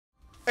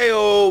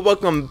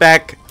welcome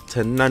back to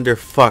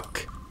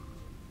Nunderfuck,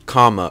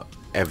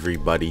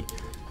 everybody.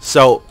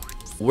 So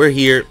we're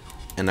here,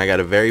 and I got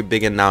a very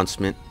big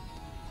announcement.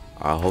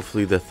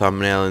 Hopefully the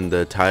thumbnail and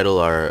the title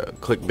are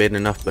clickbait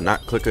enough, but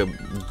not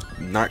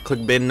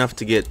clickbait enough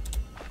to get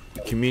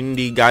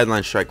community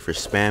guideline strike for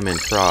spam and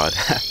fraud.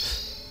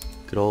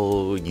 Good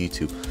old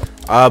YouTube.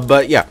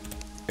 But yeah,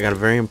 I got a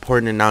very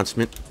important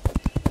announcement.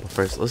 But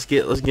first, let's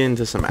get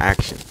into some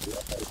action.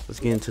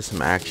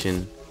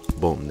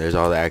 Boom, there's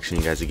all the action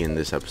you guys are getting in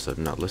this episode.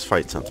 No, let's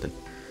fight something.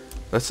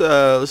 Let's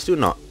do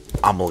an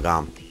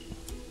amalgam.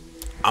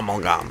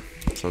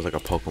 Sounds like a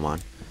Pokemon.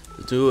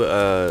 Let's do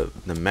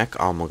the mech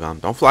amalgam.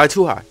 Don't fly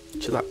too high.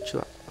 Chill out.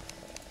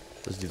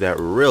 Let's do that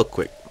real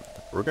quick.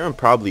 We're gonna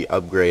probably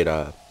upgrade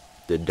the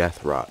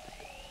death rot.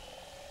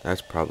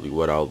 That's probably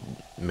what I'll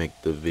make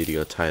the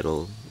video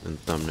title and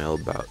thumbnail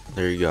about.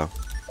 There you go.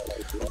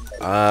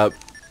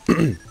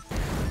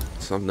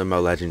 Something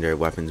about legendary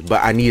weapons,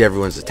 but I need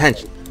everyone's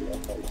attention,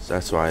 so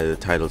that's why the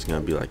title's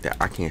gonna be like that.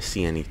 I can't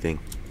see anything.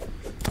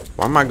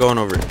 Why am I going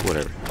over it?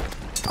 Whatever.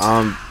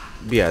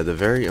 Yeah, the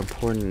very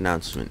important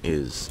announcement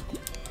is,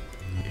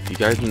 if you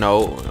guys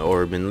know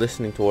or been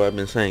listening to what I've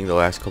been saying the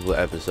last couple of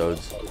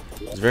episodes,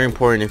 it's very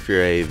important if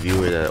you're a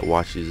viewer that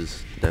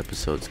watches the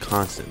episodes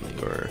constantly,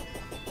 or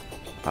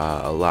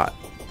a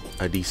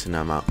decent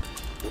amount.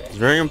 It's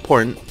very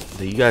important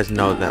that you guys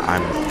know that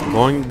I'm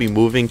going to be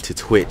moving to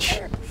Twitch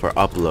for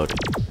uploading.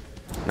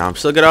 Now, I'm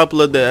still gonna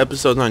upload the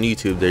episodes on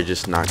YouTube. They're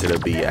just not gonna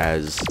be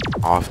as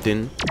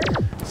often.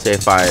 Say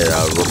if I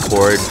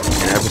record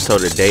an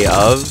episode a day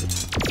of,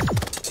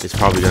 it's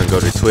probably gonna go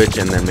to Twitch,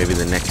 and then maybe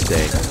the next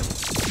day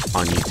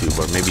on YouTube,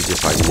 or maybe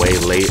just like way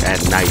late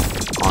at night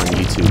on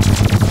YouTube.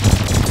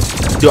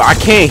 Dude, I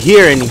can't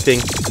hear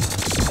anything.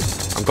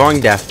 I'm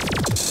going deaf.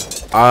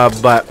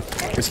 But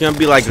it's gonna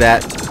be like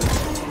that,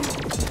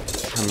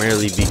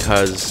 primarily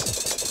because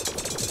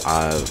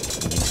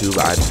YouTube,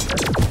 I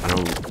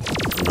don't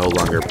no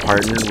longer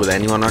partnered with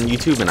anyone on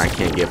YouTube, and I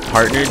can't get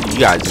partnered. You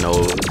guys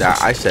know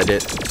that. I said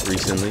it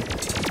recently,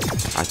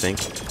 I think,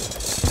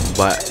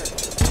 but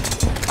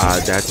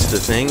that's the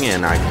thing,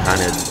 and I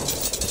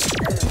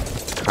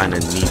kind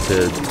of need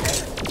to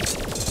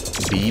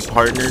be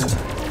partnered.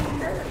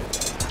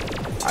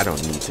 I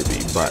don't need to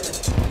be, but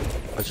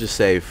let's just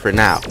say for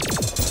now.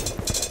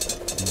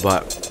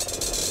 But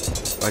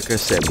like I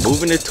said,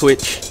 moving to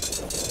Twitch.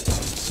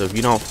 So if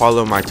you don't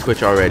follow my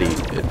Twitch already,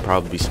 it'd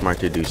probably be smart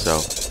to do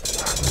so.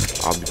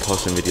 I'll be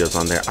posting videos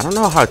on there. I don't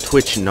know how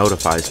Twitch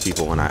notifies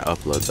people when I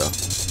upload, though.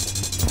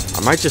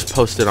 I might just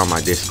post it on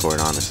my Discord,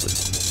 honestly.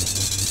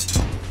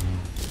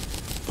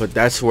 But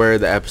that's where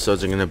the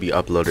episodes are going to be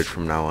uploaded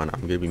from now on.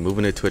 I'm going to be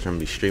moving to Twitch. I'm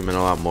going to be streaming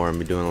a lot more. I'm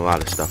going to be doing a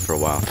lot of stuff for a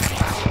while.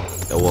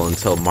 That will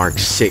until March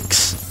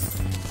 6th.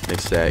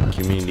 Next that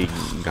community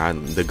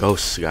guide, the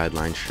ghost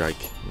guideline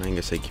strike. I ain't going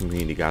to say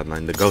community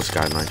guideline, the ghost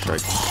guideline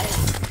strike.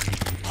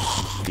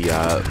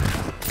 The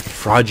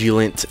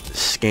fraudulent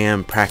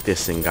scam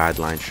practicing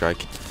guideline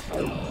strike,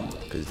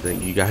 because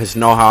you guys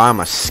know how I'm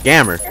a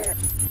scammer.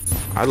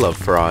 I love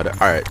fraud.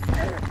 Alright,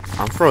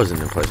 I'm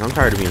frozen in place. I'm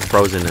tired of being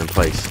frozen in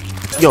place.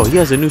 Yo, he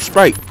has a new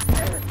sprite.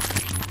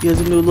 He has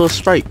a new little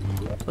sprite.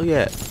 Look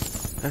at that.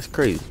 That's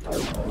crazy.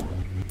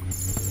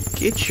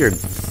 Get your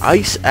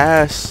ice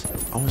ass.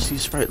 I want to see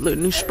sprite. Look,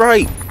 new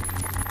sprite.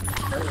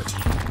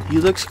 He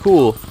looks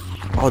cool.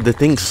 Oh, the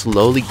thing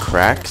slowly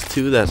cracks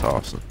too. That's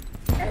awesome.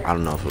 I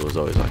don't know if it was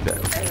always like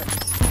that.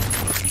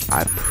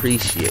 I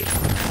appreciate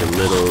the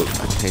little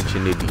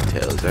attention to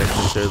details. I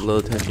consider a little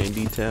attention to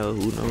detail.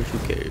 Who knows? Who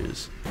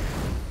cares?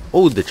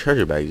 Oh, the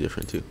treasure bag is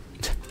different too.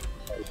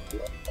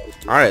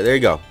 Alright, there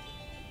you go.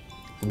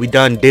 We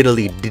done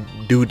diddly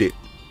doed it.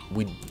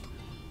 We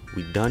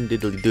done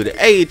diddly doed it.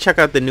 Hey, check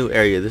out the new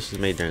area. This was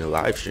made during a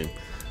live stream,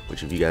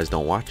 which if you guys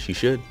don't watch, you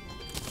should.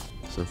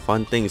 Some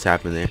fun things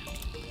happen there.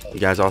 You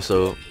guys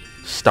also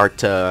start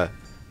to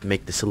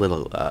make this a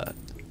little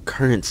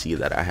currency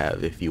that I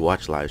have. If you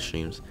watch live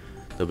streams,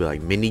 there'll be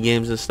like mini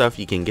games and stuff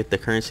you can get the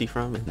currency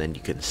from, and then you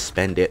can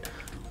spend it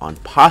on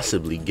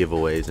possibly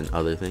giveaways and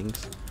other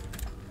things.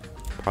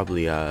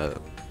 Probably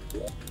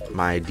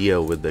my idea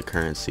with the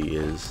currency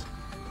is,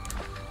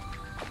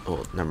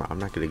 oh, never mind, I'm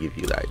not gonna give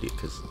you the idea,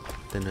 because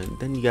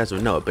then you guys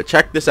will know it. But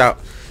check this out.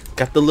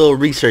 Got the little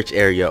research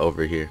area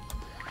over here.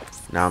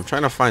 Now I'm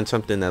trying to find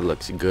something that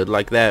looks good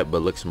like that,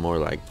 but looks more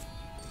like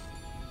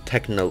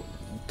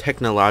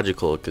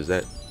technological, because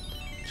that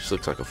just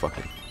looks like a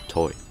fucking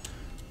toy.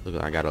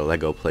 Look, I got a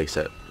Lego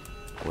playset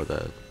with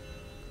a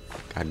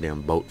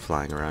goddamn boat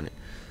flying around it.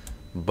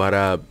 But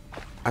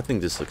I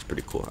think this looks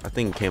pretty cool. I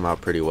think it came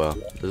out pretty well.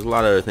 There's a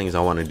lot of other things I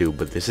want to do,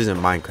 but this isn't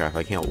Minecraft.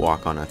 I can't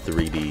walk on a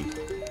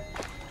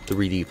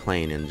 3D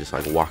plane and just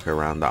like walk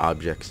around the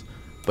objects.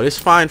 But it's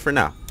fine for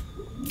now.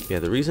 Yeah,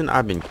 the reason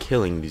I've been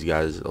killing these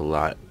guys a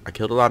lot, I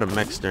killed a lot of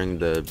mechs during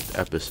the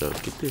episode.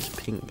 Get this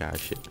pink guy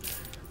shit.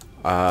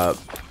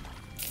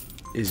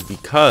 Is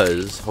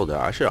because, hold on,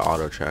 I should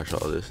auto trash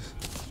all this.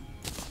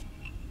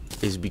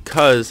 Is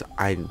because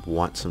I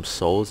want some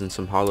souls and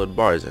some hollowed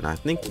bars, and I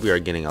think we are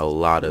getting a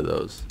lot of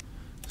those.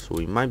 So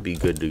we might be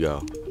good to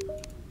go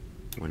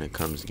when it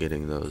comes to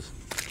getting those.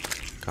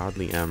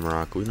 Godly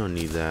Amarok, we don't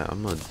need that.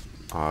 I'm gonna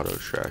auto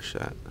trash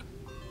that.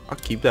 I'll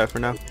keep that for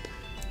now.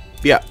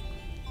 But yeah,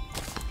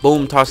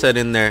 boom, toss that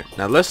in there.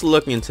 Now let's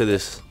look into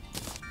this.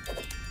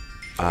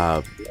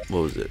 What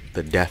was it?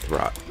 The Death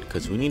Rot,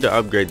 because we need to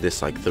upgrade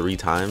this like 3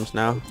 times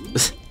now.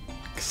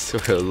 So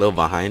we're a little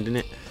behind in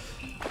it,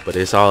 but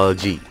it's all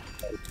G.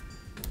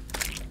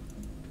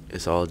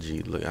 It's all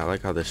G. Look, I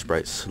like how the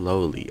sprite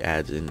slowly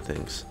adds in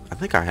things. I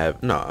think I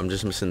have, no, I'm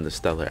just missing the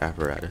Stellar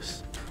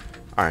Apparatus.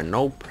 Alright,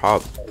 no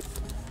problem.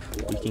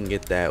 We can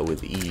get that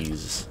with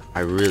ease.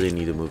 I really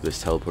need to move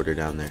this teleporter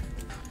down there.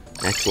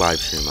 Next live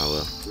stream I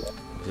will.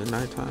 Is it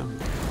nighttime?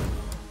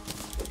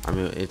 I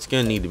mean, it's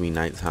gonna need to be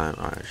nighttime.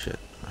 Alright, shit.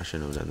 I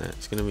shouldn't have done that.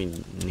 It's gonna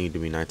need to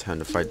be nighttime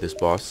to fight this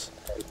boss.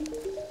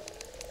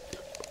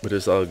 But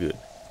it's all good.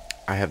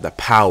 I have the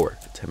power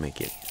to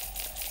make it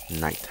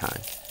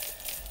nighttime.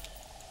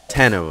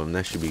 10 of them,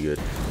 that should be good.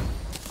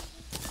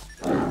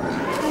 I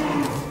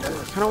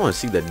kind of want to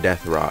see the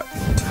Death Rot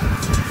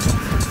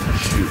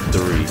shoot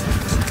 3.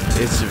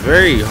 It's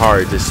very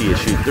hard to see it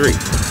shoot 3.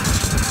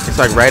 It's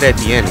like right at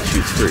the end it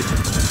shoots 3.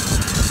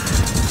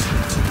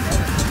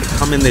 They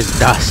come in this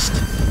dust.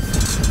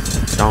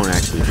 Don't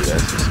actually do that,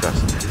 it's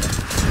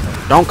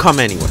disgusting. Don't come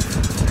anywhere.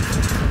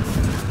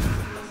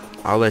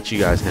 I'll let you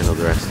guys handle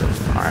the rest of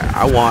it. Alright,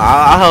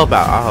 I'll help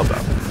out, I'll help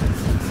out.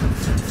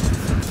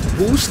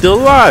 Who's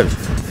still alive?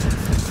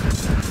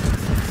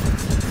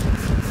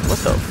 What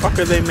the fuck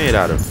are they made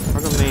out of? How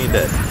come they ain't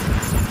dead?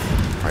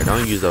 Alright,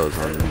 don't use those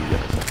on you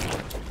guys.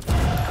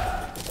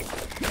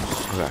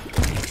 Okay.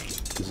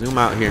 Zoom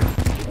out here.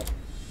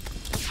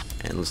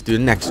 And let's do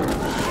the next one.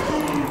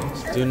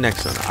 Let's do the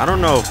next one. I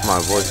don't know if my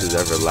voice is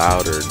ever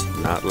loud or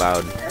not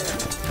loud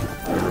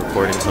in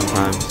recording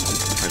sometimes.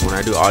 Like when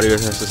I do audio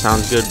tests it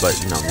sounds good, but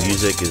you know,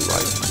 music is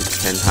like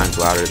it's 10 times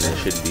louder than it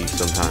should be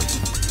sometimes.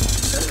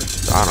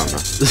 So I don't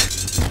know.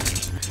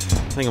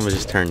 I think I'm gonna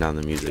just turn down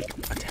the music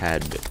a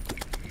tad bit.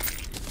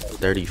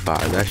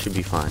 35, that should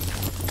be fine.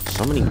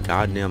 So many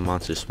goddamn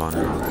monsters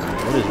spawning.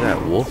 What is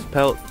that? Wolf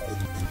pelt?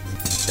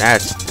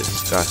 That's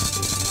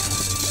disgusting.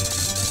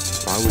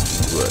 Why would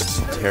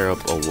you tear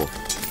up a wolf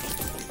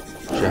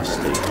just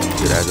to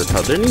use it as a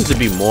pet? There needs to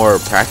be more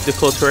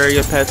practical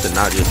Terraria pets and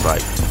not just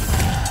like,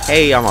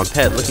 hey, I'm a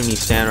pet, look at me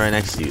stand right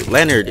next to you.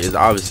 Leonard is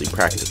obviously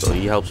practical.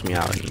 He helps me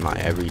out in my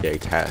everyday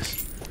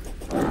tasks.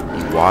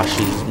 He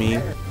washes me.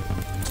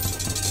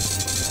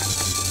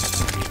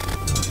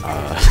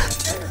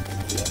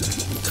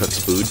 He cooks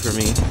food for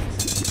me.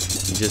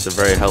 He's just a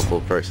very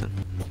helpful person.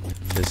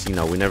 Because, you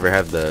know, we never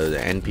have the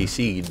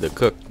NPC, the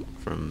cook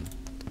from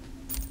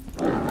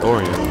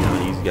Thorium. You know,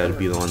 he's got to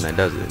be the one that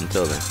does it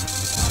until then.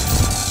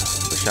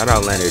 So shout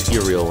out Leonard, he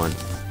a real one.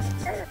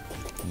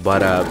 But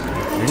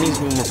there needs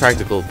to be more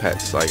practical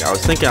pets. Like I was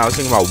thinking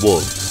about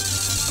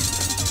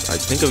wolves. Like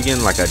think of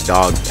getting like a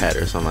dog pet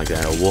or something like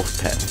that, a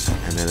wolf pet.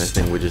 And then this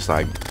thing would just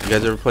like, you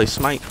guys ever play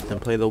Smite and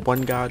play the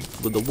one god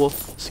with the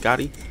wolf,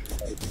 Scotty?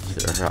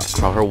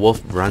 How her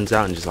wolf runs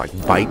out and just like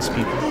bites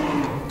people.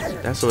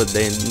 That's what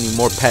they need,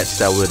 more pets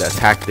that would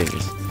attack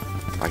things.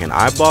 Like an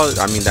eyeball,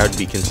 I mean that would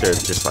be considered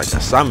just like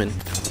a summon.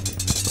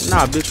 But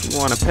nah, bitch, we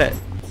want a pet.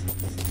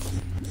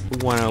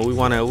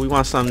 We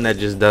want something that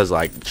just does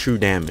like true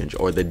damage,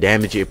 or the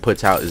damage it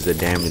puts out is the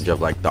damage of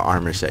like the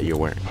armor set you're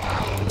wearing.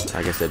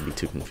 I guess that'd be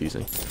too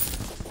confusing.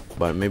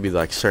 But maybe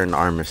like certain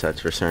armor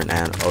sets for certain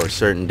or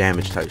certain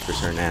damage types for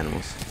certain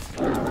animals.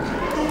 You know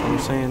what I'm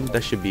saying?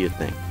 That should be a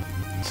thing.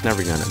 It's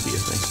never gonna be a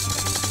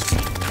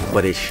thing,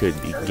 but it should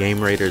be. Game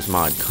Raiders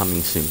mod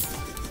coming soon.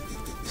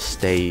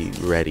 Stay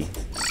ready.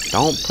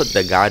 Don't put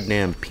the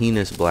goddamn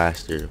penis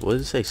blaster. What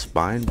does it say?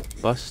 Spine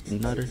bust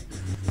nutter?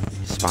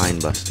 Spine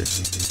buster.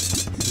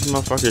 These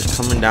motherfuckers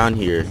coming down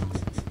here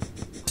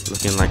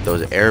looking like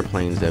those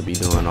airplanes that be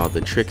doing all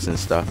the tricks and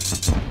stuff.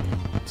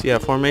 See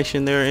that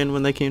formation they were in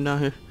when they came down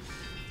here?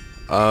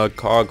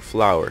 Cog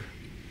flower.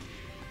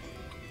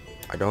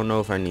 I don't know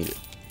if I need it,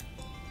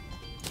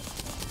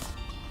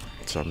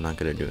 so I'm not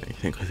gonna do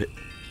anything with it.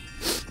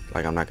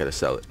 Like I'm not gonna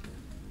sell it.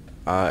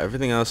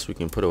 Everything else we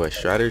can put away.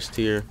 Strider's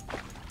tier.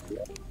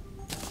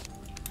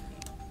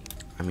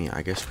 I mean,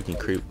 I guess we can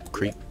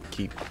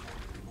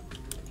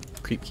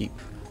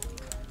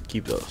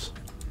keep those.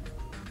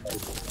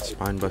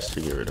 Spine buster,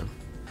 get rid of.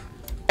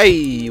 Hey,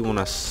 you want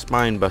a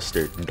spine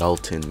buster?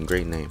 Dalton,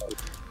 great name.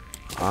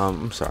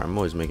 I'm sorry, I'm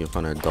always making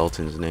fun of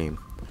Dalton's name.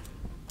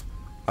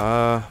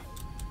 I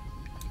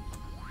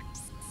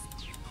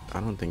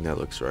don't think that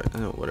looks right.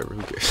 Whatever,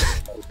 who cares?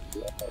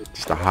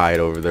 Just to hide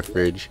over the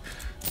fridge.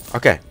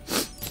 Okay,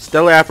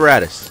 Stellar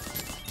Apparatus.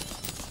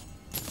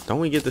 Don't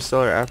we get the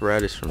Stellar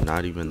Apparatus from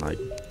not even like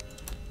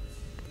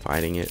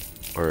fighting it?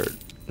 Or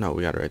no,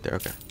 we got it right there.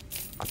 Okay,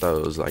 I thought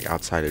it was like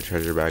outside the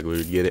treasure bag we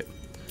would get it,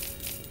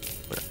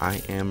 but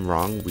I am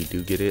wrong. We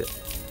do get it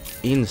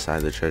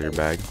inside the treasure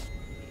bag.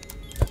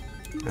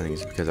 I think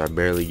it's because I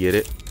barely get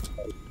it,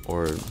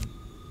 or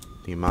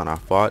the amount I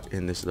fought,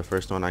 and this is the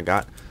first one I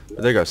got.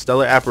 But there you go,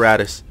 Stellar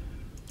Apparatus.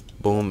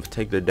 Boom,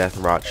 take the Death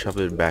Rot, shove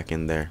it back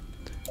in there.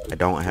 I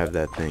don't have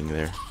that thing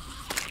there.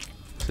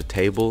 It's a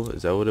table.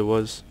 Is that what it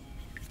was?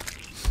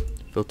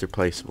 Filter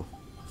placeable.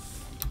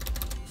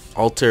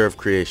 Altar of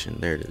creation.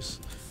 There it is.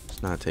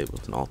 It's not a table.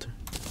 It's an altar.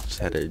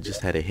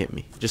 Just had to hit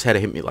me. Just had to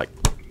hit me like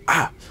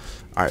ah.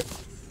 All right.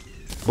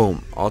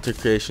 Boom. Altar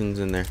creation's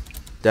in there.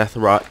 Death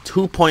Rot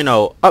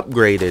 2.0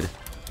 upgraded.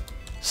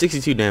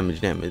 62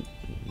 damage. Damn, it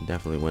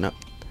definitely went up.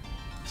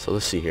 So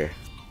let's see here.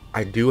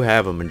 I do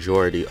have a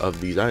majority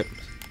of these items.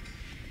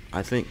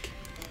 I think.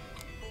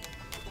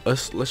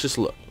 Let's just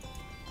look.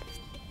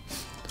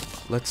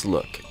 Let's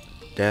look.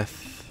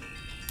 Death.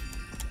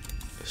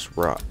 It's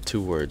rot.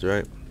 2 words,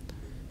 right?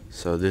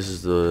 So this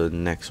is the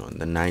next one,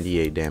 the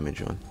 98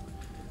 damage one.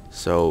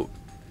 So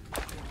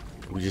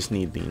we just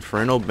need the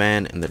Inferno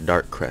Band and the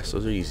Dark Crest.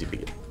 Those are easy to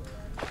get.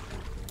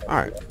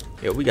 Alright.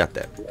 Yeah, we got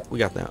that. We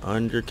got that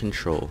under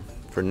control.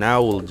 For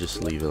now, we'll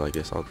just leave it like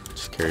this. I'll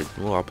just carry.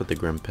 Well, I'll put the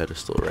Grim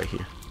Pedestal right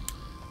here.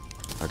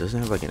 It doesn't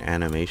have like an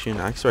animation.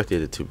 I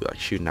expected it to be like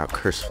shooting out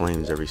cursed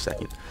flames every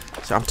second.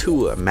 So I'm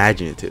too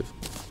imaginative.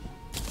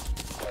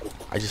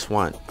 I just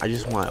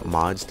want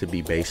mods to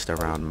be based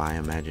around my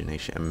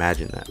imagination.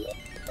 Imagine that.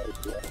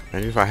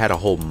 Imagine if I had a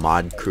whole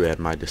mod crew at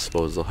my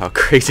disposal. How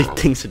crazy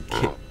things would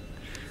get.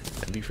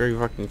 That'd be very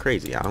fucking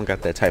crazy. I don't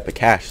got that type of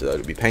cash though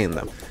to be paying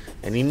them.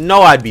 And you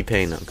know I'd be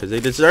paying them because they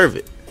deserve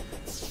it.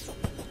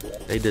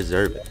 They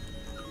deserve it.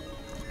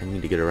 I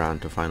need to get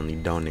around to finally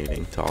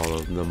donating to all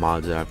of the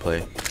mods that I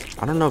play.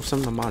 I don't know if some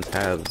of the mods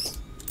have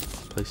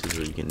places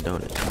where you can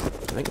donate.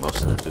 I think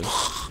most of them do.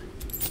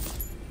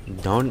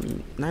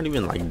 Not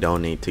even like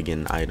donate to get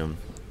an item,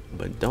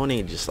 but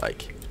donate just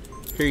like,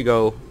 here you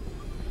go.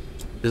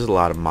 There's a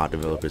lot of mod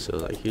developers, so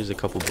like, here's a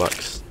couple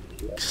bucks.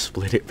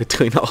 Split it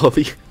between all of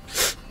you.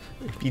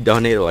 If you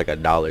donate like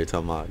 $1 to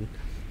a mod,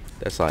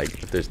 that's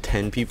like, if there's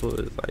 10 people,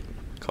 it's like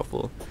a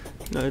couple,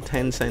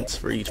 10 cents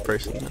for each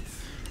person.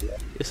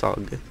 It's all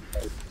good.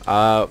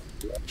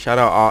 Shout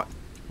out Ott,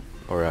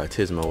 or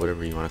Tismo,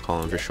 whatever you want to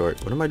call him for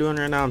short. What am I doing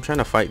right now? I'm trying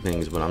to fight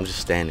things, but I'm just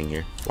standing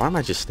here. Why am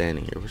I just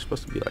standing here? We're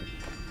supposed to be like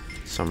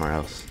somewhere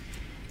else.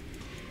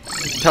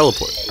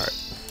 Teleport. Alright.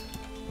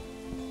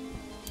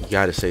 You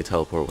gotta say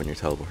teleport when you're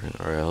teleporting,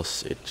 or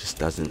else it just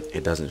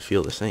doesn't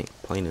feel the same.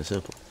 Plain and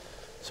simple.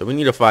 So we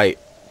need to fight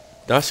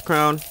Dust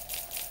Crown.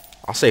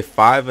 I'll say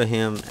 5 of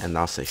him, and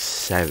I'll say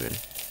 7.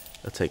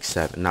 I'll take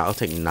 7. Now I'll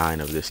take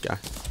 9 of this guy.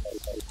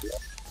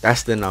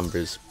 That's the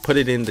numbers. Put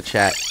it in the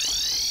chat.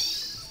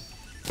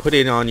 Put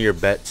it on your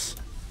bets.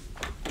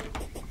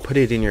 Put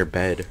it in your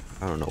bed.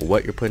 I don't know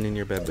what you're putting in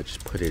your bed, but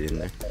just put it in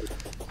there.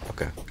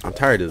 Okay. I'm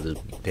tired of the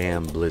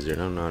damn blizzard.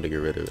 I don't know how to get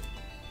rid of it.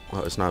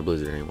 Well, it's not a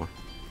blizzard anymore.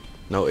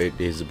 No, it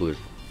is a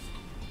blizzard.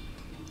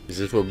 Is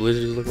this what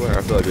blizzards look like?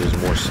 I feel like there's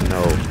more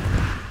snow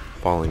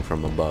falling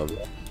from above.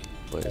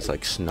 But it's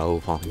like snow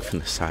falling from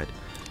the side.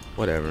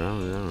 Whatever. I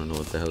don't know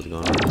what the hell's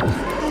going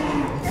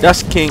on.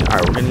 Dust King.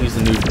 Alright, we're gonna use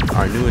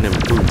our new and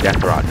improved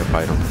Death Rod to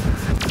fight him.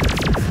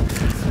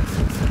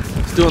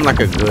 It's doing like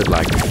a good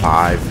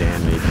 5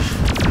 damage.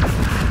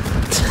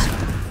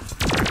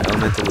 Alright,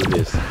 Elemental it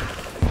is.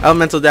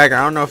 Elemental Dagger.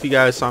 I don't know if you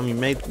guys saw me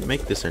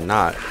make this or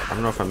not. I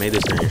don't know if I made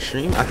this during your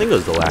stream. I think it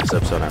was the last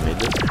episode I made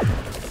this.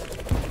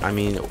 I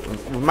mean,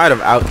 we might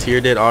have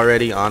out-tiered it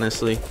already,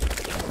 honestly.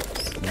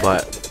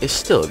 But it's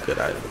still a good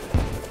item.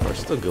 Or it's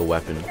still a good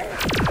weapon.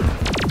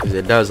 Because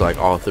it does like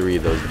all 3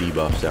 of those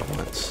debuffs at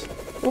once.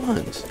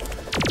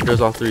 It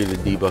does all 3 of the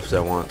debuffs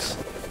at once.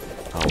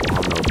 Oh,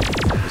 I don't know.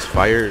 It's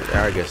fire?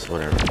 I guess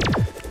whatever.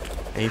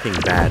 Anything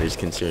bad is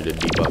considered a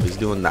debuff. It's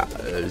doing that.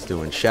 It's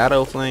doing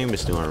Shadow Flame.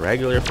 It's doing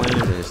regular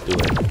flames, and it's doing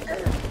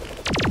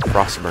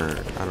Frostburn.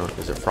 I don't.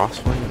 Is it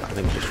Frost Flame? I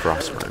think it's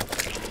Frostburn.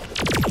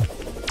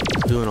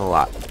 It's doing a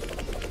lot.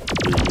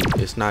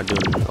 It's not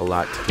doing a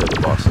lot to kill the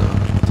boss, though.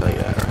 I'll tell you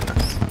that right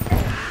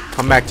now.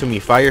 Come back to me,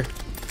 fire.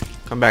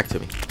 Come back to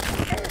me.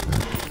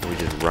 And we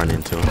just run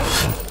into him.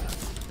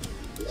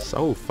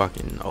 So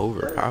fucking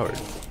overpowered.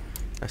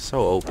 That's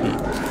so OP.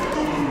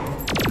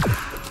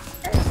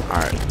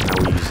 Alright, now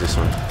we use this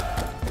one.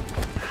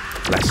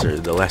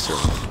 The lesser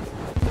one.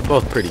 They're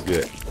both pretty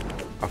good.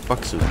 I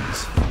fucks with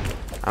these.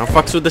 I don't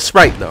fucks with the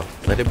sprite though.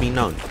 Let it be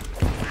known. I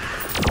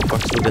don't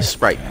fucks with the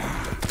sprite.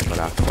 But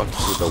I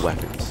fucks with the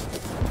weapons.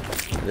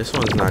 This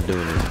one's not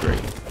doing as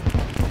great.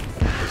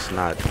 It's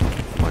not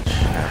much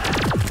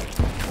happening.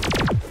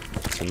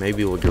 So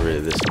maybe we'll get rid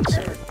of this one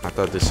soon. I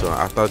thought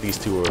these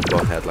two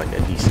both had like a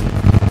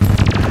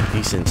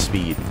decent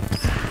speed.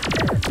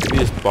 Maybe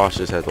this boss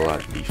just has a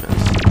lot of defense.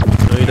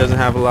 No, he doesn't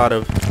have a lot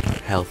of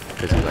health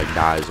because he like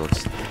dies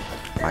once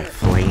my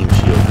flame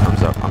shield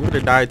comes up. I'm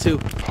gonna die too.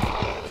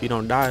 If you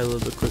don't die a little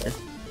bit quicker.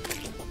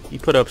 You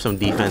put up some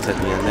defense at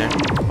the end there.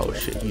 Oh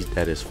shit, he's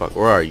dead as fuck.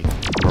 Where are you?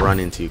 I'm gonna run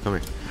into you. Come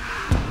here.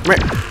 Come here.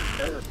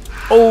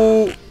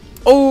 Oh,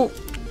 oh,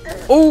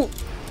 oh.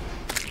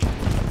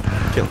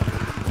 Kill him.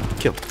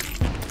 Kill him.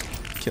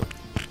 Kill him.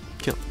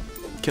 Kill him.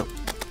 Kill him.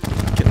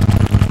 Kill him.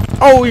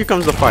 Oh, here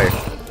comes the fire.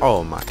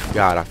 Oh my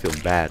god, I feel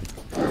bad.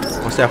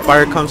 Once that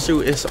fire comes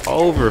through, it's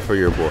over for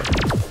your boy.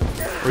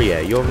 Where you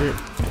at? You over here?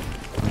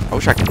 I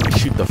wish I could like,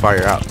 shoot the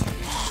fire out.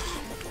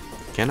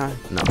 Can I?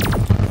 No.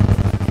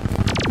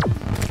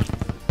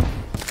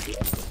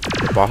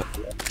 The boss.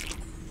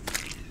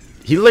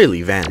 He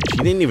literally vanished. He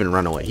didn't even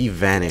run away. He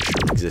vanished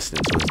from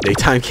existence when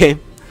daytime came.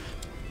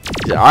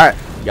 He said, alright,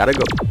 gotta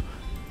go.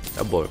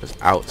 That boy was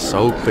out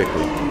so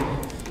quickly.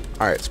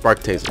 Alright,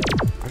 Spark Taser.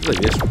 I feel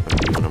like this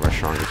might be one of our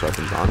strongest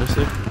weapons,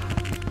 honestly.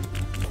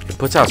 It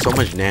puts out so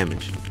much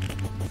damage.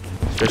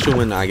 Especially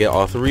when I get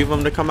all 3 of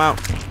them to come out.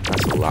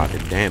 That's a lot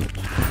of damage.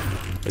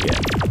 Look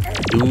at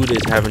dude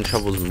is having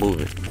troubles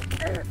moving.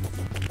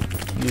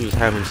 He was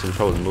having some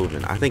trouble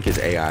moving. I think his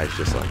AI is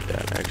just like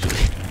that,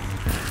 actually.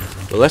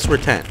 But let's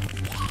pretend.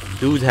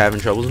 Dude's having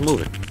troubles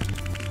moving.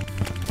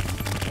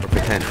 Or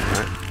pretending,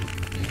 right?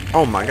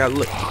 Oh my god,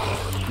 look.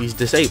 He's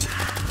disabled.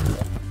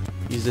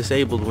 He's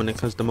disabled when it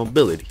comes to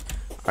mobility.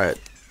 Alright.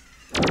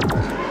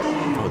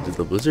 Oh, did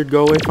the blizzard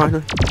go away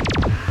finally?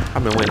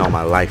 I've been waiting all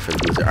my life for the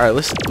blizzard. Alright,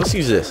 let's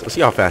use this. Let's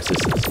see how fast this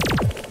is.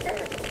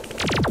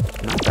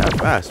 Not that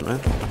fast, man.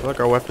 I feel like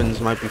our weapons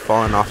might be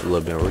falling off a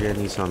little bit. We're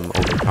gonna need something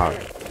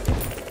overpowered.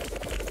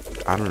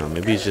 I don't know.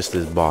 Maybe it's just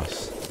this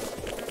boss.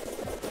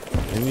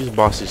 Maybe this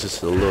boss is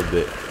just a little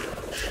bit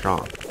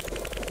strong.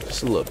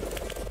 Just a little bit.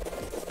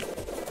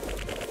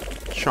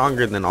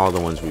 Stronger than all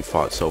the ones we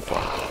fought so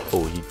far.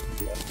 Oh,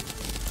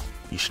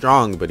 he's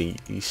strong, but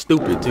he's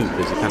stupid too,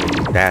 because he kind of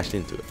just dashed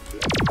into it.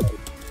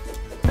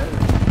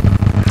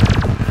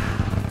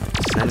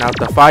 Send out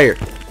the fire.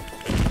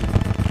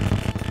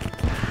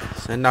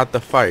 Send out the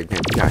fire.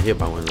 Damn, he got hit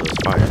by one of those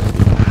fires.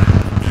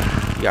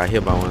 He got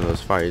hit by one of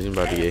those fires. He's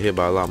about to get hit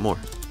by a lot more.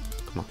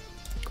 Come on.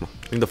 Come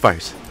on. Bring the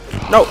fires.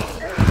 No!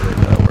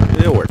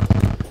 It'll work.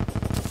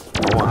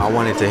 I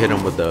wanted to hit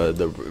him with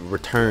the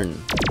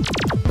return.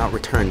 Not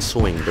return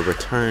swing. The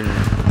return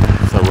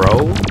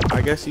throw,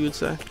 I guess you would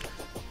say.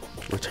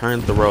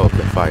 Return throw of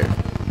the fire.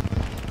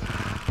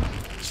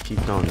 Just keep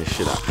throwing this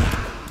shit out.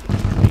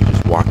 And you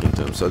just walk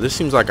into him. So this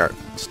seems like our...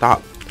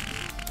 Stop.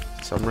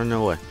 Stop running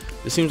away.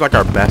 This seems like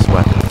our best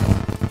weapon.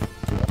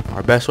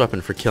 Our best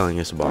weapon for killing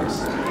this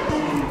boss.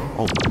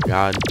 Oh my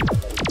god.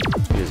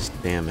 This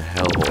damn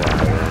hellhole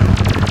out there.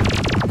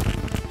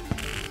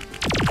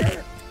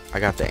 I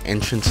got the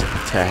entrance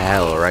to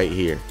hell right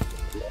here.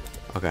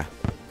 Okay.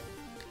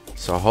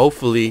 So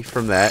hopefully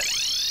from that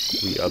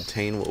we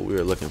obtain what we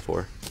were looking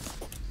for.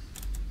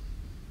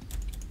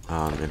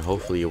 And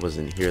hopefully it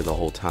wasn't here the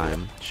whole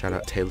time. Shout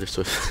out Taylor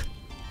Swift.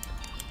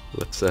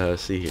 Let's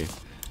see here.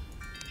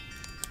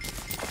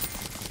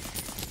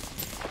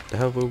 The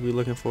hell were we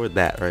looking for?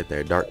 That right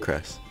there, Dark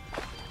Crest.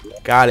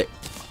 Got it.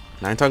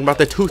 Now I'm talking about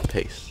the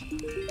toothpaste.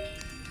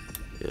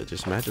 Yeah,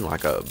 just imagine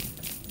like a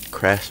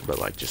crest, but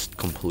like just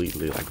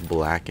completely like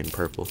black and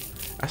purple.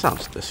 That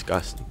sounds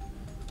disgusting.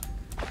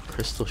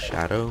 Crystal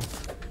Shadow.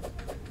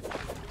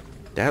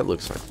 That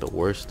looks like the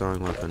worst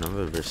throwing weapon I've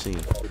ever seen.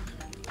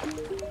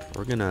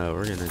 We're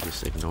gonna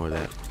just ignore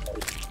that.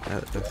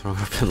 That throwing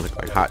weapon looked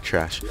like hot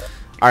trash.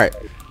 All right,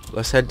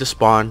 let's head to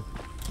spawn,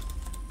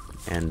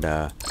 and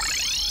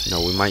you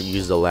know, we might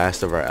use the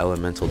last of our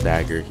elemental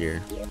dagger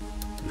here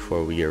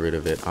before we get rid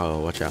of it. Oh,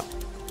 watch out!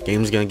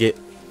 Game's gonna get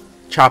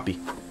choppy.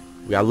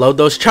 We gotta load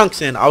those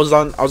chunks in. I was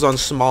on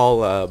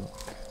small.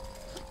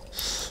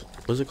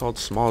 What's it called?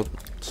 Small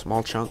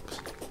chunks.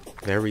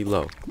 Very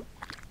low.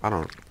 I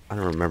don't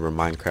remember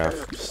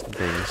Minecraft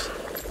things.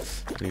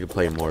 I need to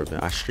play more of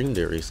it. I streamed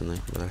it recently,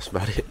 but that's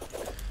about it.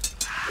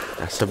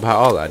 That's about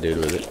all I did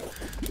with it.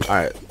 All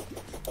right,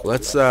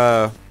 let's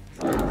go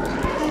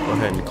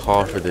ahead and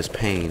call for this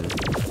pain.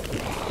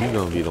 You're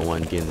gonna be the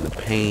one getting the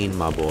pain,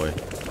 my boy.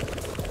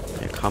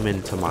 And come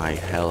into my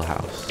hell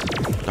house.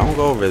 Don't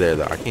go over there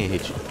though. I can't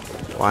hit you.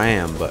 Well, I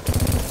am, but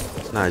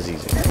it's not as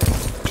easy.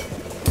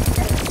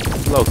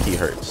 Low key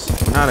hurts.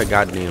 We're not a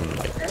goddamn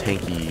like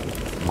tanky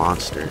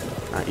monster.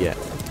 Not yet.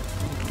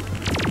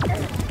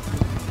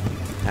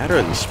 That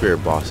or these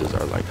spirit bosses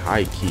are like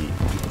high key,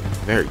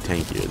 very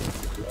tanky.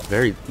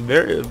 Very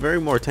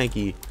more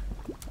tanky.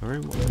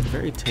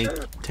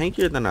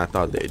 Tankier than I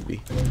thought they'd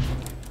be.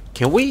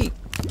 Can we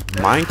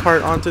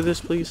minecart onto this,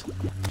 please?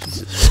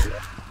 Jesus.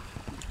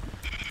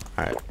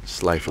 Alright,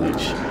 just life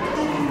leech.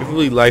 If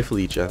we life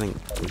leech, I think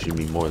we should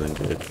be more than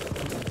good.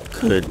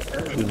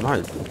 We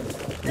might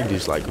do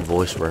like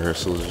voice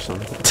rehearsals or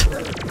something.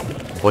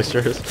 Voice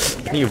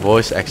rehearsals? I need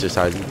voice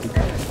exercises.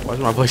 Why does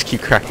my voice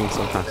keep cracking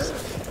sometimes?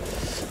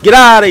 Get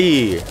out of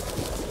here!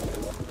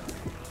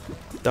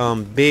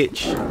 Dumb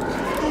bitch.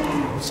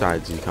 What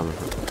sides are you coming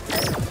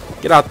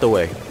from? Get out the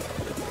way.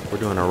 We're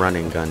doing a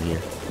running gun here.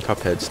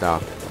 Cuphead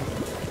style.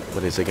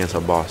 But it's against a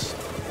boss.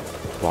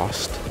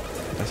 Bossed?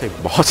 Did I say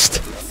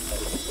bossed?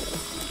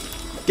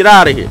 Get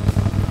out of here.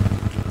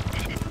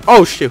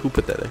 Oh shit, who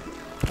put that there?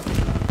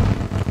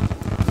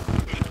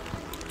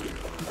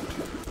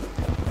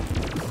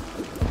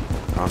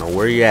 I don't know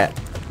where you at,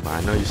 but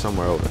I know you're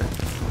somewhere over there.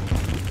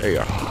 There you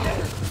are.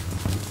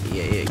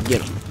 Yeah,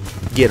 get him.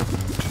 Get him.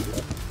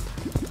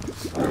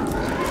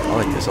 I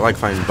like this. I like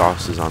finding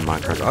bosses on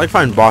Minecraft. I like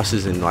finding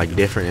bosses in like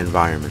different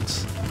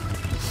environments.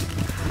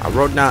 I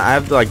wrote down, I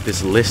have like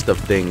this list of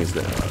things,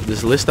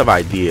 this list of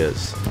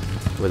ideas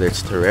Whether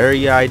it's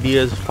Terraria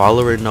ideas,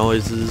 follower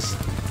noises,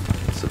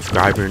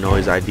 subscriber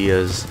noise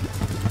ideas,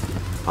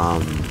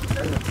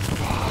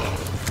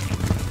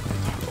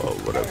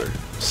 whatever,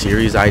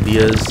 series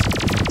ideas.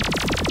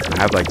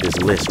 I have like this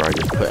list where I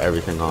just put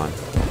everything on.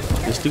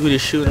 This dude is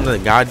shooting the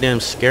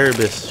goddamn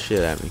Scarabus shit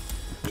at me.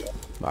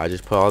 But I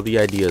just put all the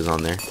ideas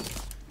on there.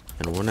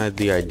 And one of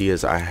the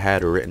ideas I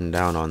had written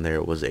down on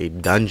there was a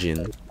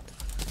dungeon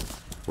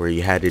where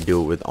you had to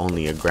do it with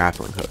only a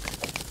grappling hook.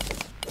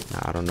 Now,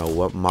 I don't know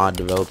what mod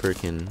developer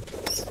can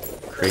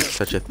create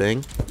such a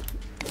thing,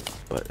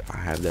 but I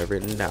have that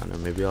written down,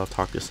 and maybe I'll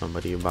talk to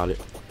somebody about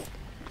it.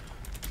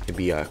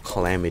 Maybe a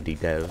Calamity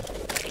Dev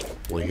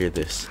will hear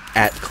this.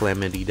 At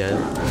Calamity Dev.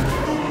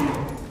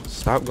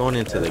 Stop going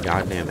into the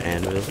goddamn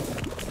anvil.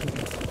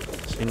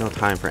 This ain't no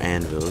time for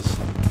anvils.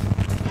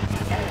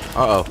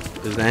 Uh-oh.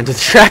 This is the end of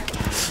the track.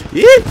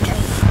 Yeah!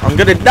 I'm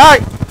gonna die!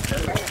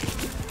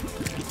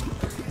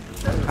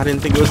 I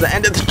didn't think it was the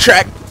end of the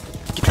track.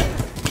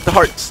 Get the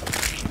hearts.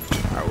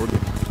 Alright, we're good.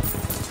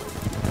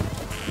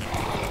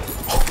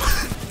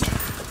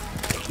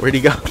 Where'd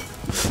he go?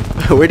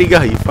 Where'd he go?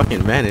 He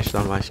fucking vanished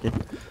on my screen.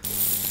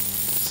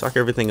 Suck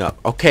everything up.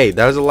 Okay,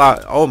 that was a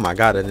lot. Oh my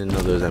god, I didn't know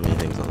there was that many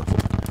things on the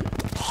floor.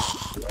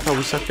 Oh,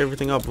 we sucked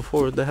everything up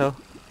before. What the hell?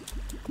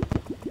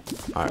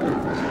 Alright.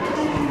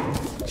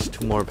 Just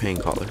 2 more pain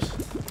callers.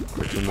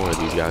 Or 2 more of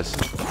these guys.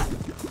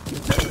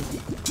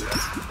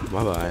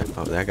 Bye bye.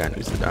 Oh, that guy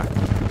needs to die.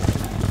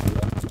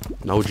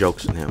 No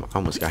jokes on him. I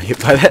almost got hit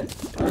by that.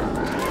 Come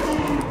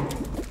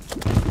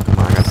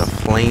on, I got the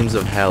flames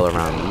of hell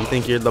around me. You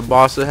think you're the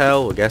boss of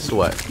hell? Well, guess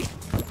what?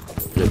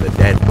 You're the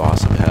dead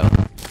boss of hell.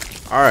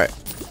 Alright.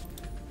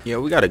 Yeah,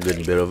 we got a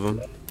good bit of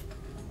them.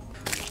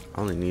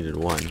 I only needed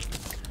 1.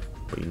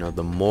 But you know,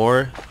 the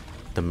more,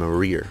 the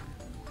merrier.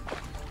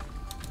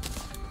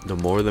 The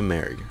more, the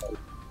merrier.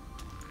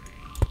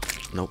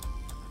 Nope.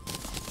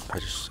 I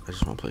just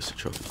want to place the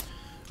trophy.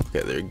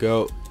 Okay, there you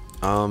go.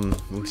 We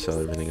can sell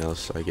everything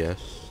else, I guess.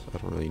 I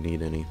don't really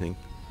need anything.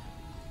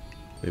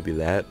 Maybe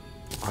that.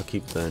 I'll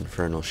keep the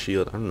Infernal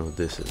Shield. I don't know what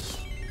this is.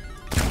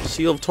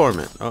 Seal of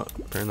Torment. Oh,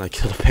 apparently I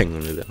killed a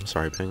penguin with it. I'm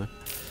sorry, penguin.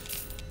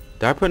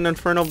 Did I put an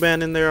Inferno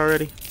Band in there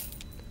already?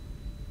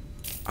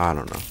 I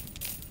don't know.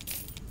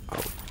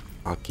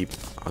 I'll keep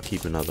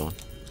another one.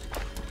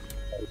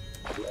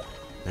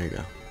 There you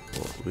go.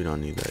 Well, we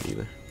don't need that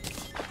either.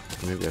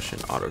 Maybe I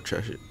shouldn't auto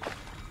trash it.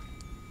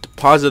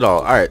 Deposit all.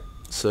 Alright.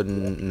 So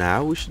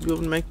now we should be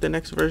able to make the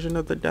next version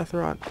of the Death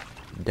Rod.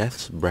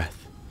 Death's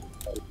Breath.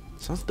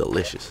 Sounds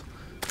delicious.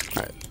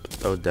 Alright.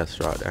 Throw Death's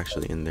Rod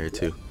actually in there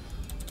too.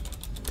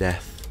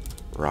 Death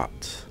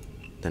Rot.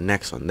 The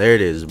next one. There it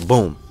is.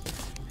 Boom.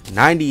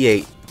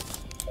 98.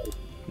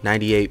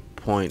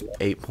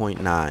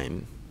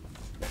 98.8.9.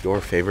 Your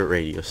favorite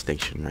radio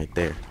station right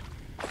there.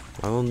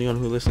 I'm the only one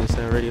who listens to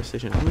that radio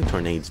station. How many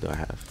tornadoes do I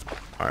have?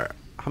 Alright.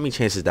 How many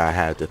chances do I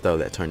have to throw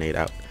that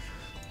tornado out?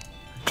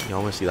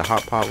 Y'all want to see the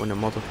hot pot when it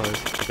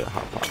multiplies? Look at the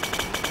hot pot.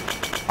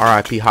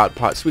 RIP hot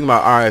pot. Speaking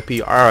about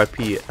RIP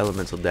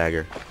elemental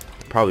dagger.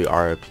 Probably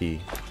RIP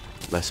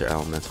lesser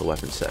elemental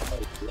weapon set.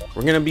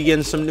 We're gonna be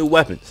getting some new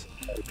weapons.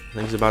 I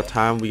think it's about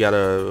time we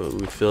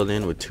filled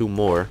in with 2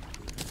 more.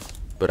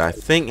 But I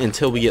think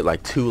until we get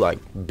like 2 like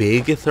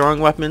big throwing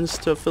weapons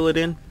to fill it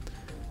in,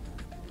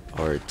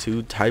 or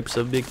 2 types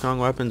of big throwing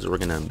weapons, we're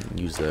gonna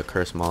use the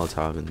Cursed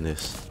Molotov in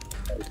this,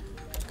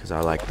 because I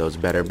like those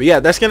better. But yeah,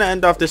 that's gonna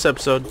end off this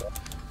episode.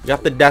 We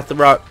got the Death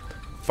Rot,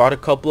 fought a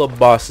couple of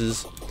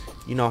bosses.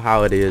 You know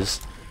how it is.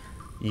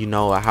 You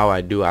know how I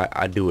do.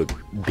 I do it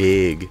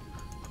big.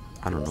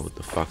 I don't know what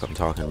the fuck I'm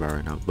talking about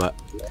right now, but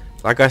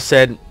like I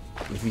said,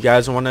 if you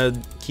guys want to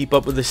keep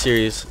up with the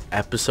series,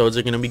 episodes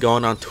are going to be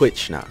going on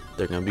Twitch now.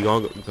 They're going to be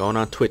going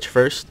on Twitch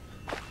first,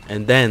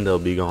 and then they'll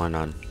be going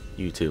on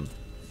YouTube.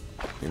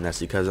 And that's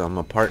because I'm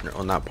a partner,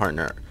 well, not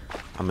partner,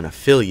 I'm an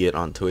affiliate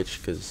on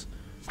Twitch, because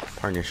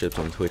partnerships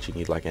on Twitch, you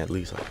need like at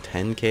least like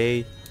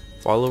 10k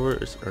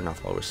followers, or not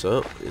followers,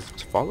 so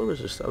it's followers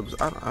or subs,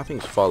 I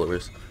think it's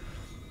followers.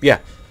 Yeah,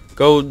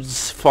 go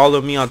follow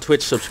me on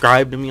Twitch,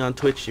 subscribe to me on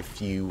Twitch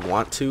if you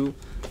want to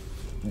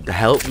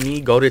help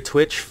me go to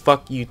Twitch.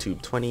 Fuck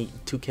YouTube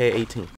 2K18.